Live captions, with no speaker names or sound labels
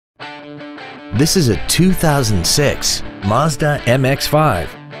This is a 2006 Mazda MX-5.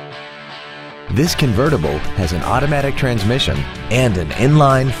 This convertible has an automatic transmission and an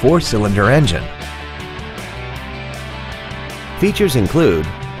inline 4-cylinder engine. Features include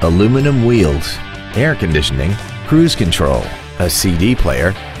aluminum wheels, air conditioning, cruise control, a CD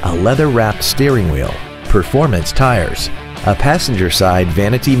player, a leather-wrapped steering wheel, performance tires, a passenger side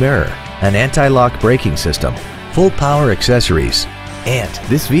vanity mirror, an anti-lock braking system, full power accessories, and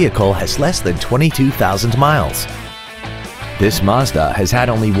this vehicle has less than 22,000 miles. This Mazda has had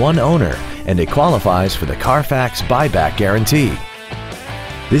only one owner and it qualifies for the Carfax buyback guarantee.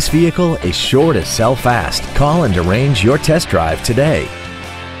 This vehicle is sure to sell fast. Call and arrange your test drive today.